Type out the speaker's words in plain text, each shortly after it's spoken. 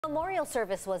A memorial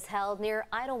service was held near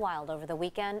Idyllwild over the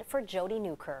weekend for Jodi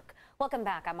Newkirk. Welcome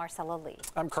back. I'm Marcella Lee.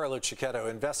 I'm Carlo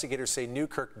Cicchetto. Investigators say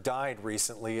Newkirk died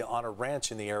recently on a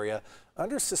ranch in the area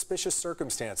under suspicious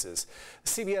circumstances.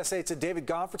 CBS 8's David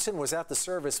Gofferson was at the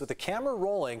service with the camera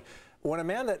rolling when a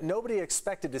man that nobody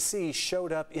expected to see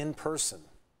showed up in person.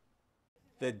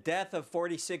 The death of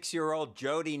 46-year-old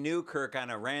Jodi Newkirk on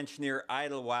a ranch near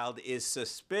Idyllwild is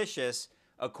suspicious,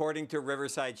 according to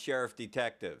Riverside Sheriff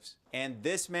detectives. And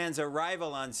this man's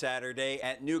arrival on Saturday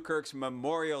at Newkirk's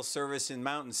memorial service in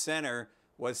Mountain Center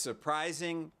was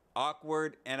surprising,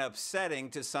 awkward, and upsetting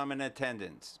to some in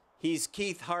attendance. He's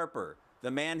Keith Harper,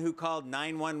 the man who called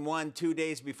 911 2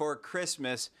 days before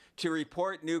Christmas to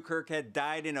report Newkirk had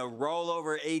died in a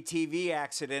rollover ATV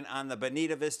accident on the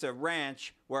Bonita Vista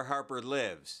Ranch where Harper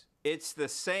lives. It's the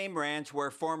same ranch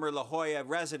where former La Jolla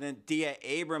resident Dia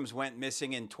Abrams went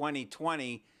missing in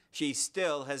 2020. She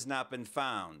still has not been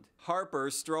found. Harper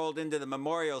strolled into the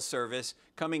memorial service,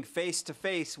 coming face to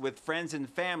face with friends and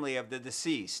family of the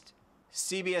deceased.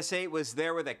 CBS 8 was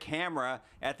there with a camera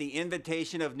at the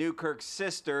invitation of Newkirk's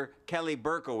sister, Kelly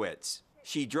Berkowitz.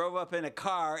 She drove up in a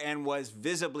car and was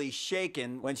visibly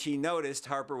shaken when she noticed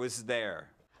Harper was there.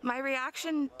 My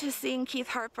reaction to seeing Keith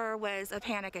Harper was a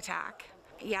panic attack.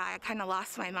 Yeah, I kind of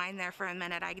lost my mind there for a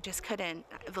minute. I just couldn't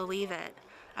believe it.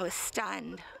 I was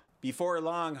stunned. Before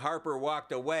long, Harper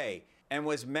walked away and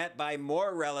was met by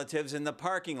more relatives in the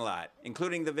parking lot,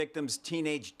 including the victim's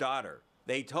teenage daughter.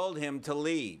 They told him to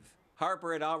leave.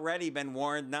 Harper had already been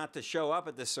warned not to show up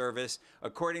at the service,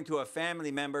 according to a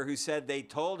family member who said they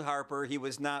told Harper he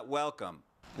was not welcome.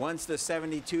 Once the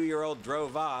 72-year-old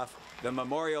drove off, the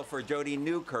memorial for Jodi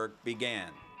Newkirk began.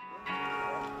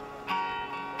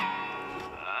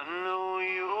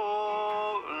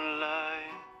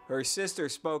 Her sister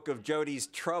spoke of Jodi's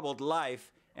troubled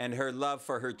life and her love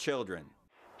for her children.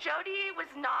 Jodi was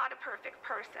not a perfect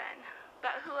person,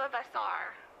 but who of us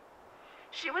are?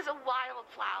 She was a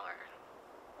wildflower,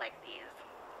 like these.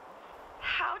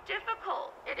 How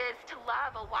difficult it is to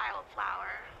love a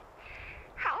wildflower.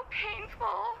 How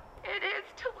painful it is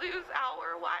to lose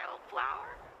our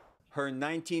wildflower. Her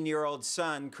 19-year-old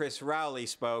son, Chris Rowley,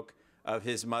 spoke of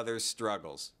his mother's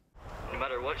struggles. No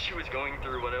matter what she was going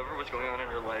through, whatever was going on in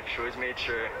her life, she always made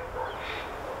sure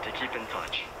to keep in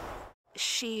touch.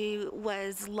 She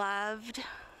was loved,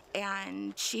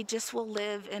 and she just will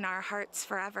live in our hearts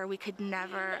forever. We could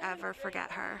never, ever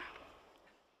forget her.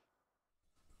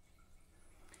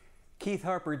 Keith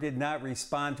Harper did not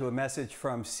respond to a message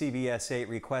from CBS 8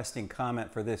 requesting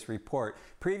comment for this report.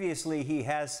 Previously, he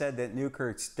has said that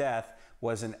Newkirk's death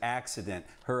was an accident.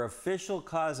 Her official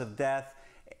cause of death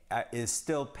is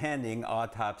still pending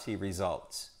autopsy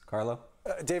results. Carlo?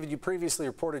 David, you previously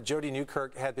reported Jodi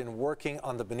Newkirk had been working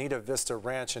on the Bonita Vista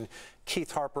Ranch and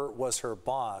Keith Harper was her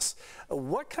boss.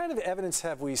 What kind of evidence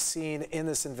have we seen in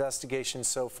this investigation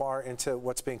so far into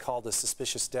what's being called a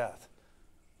suspicious death?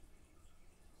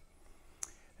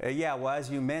 Yeah, well, as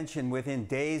you mentioned, within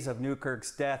days of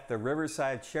Newkirk's death, the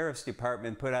Riverside Sheriff's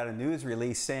Department put out a news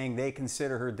release saying they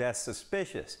consider her death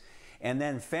suspicious. And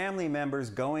then family members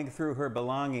going through her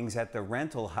belongings at the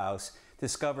rental house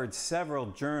discovered several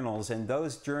journals, and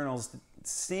those journals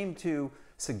seem to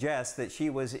suggest that she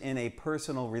was in a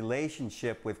personal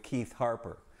relationship with Keith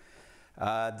Harper.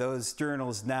 Those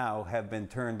journals now have been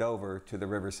turned over to the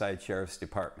Riverside Sheriff's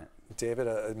Department. David,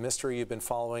 a mystery you've been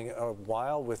following a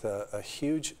while with a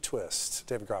huge twist.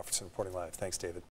 David Gofferson reporting live. Thanks, David.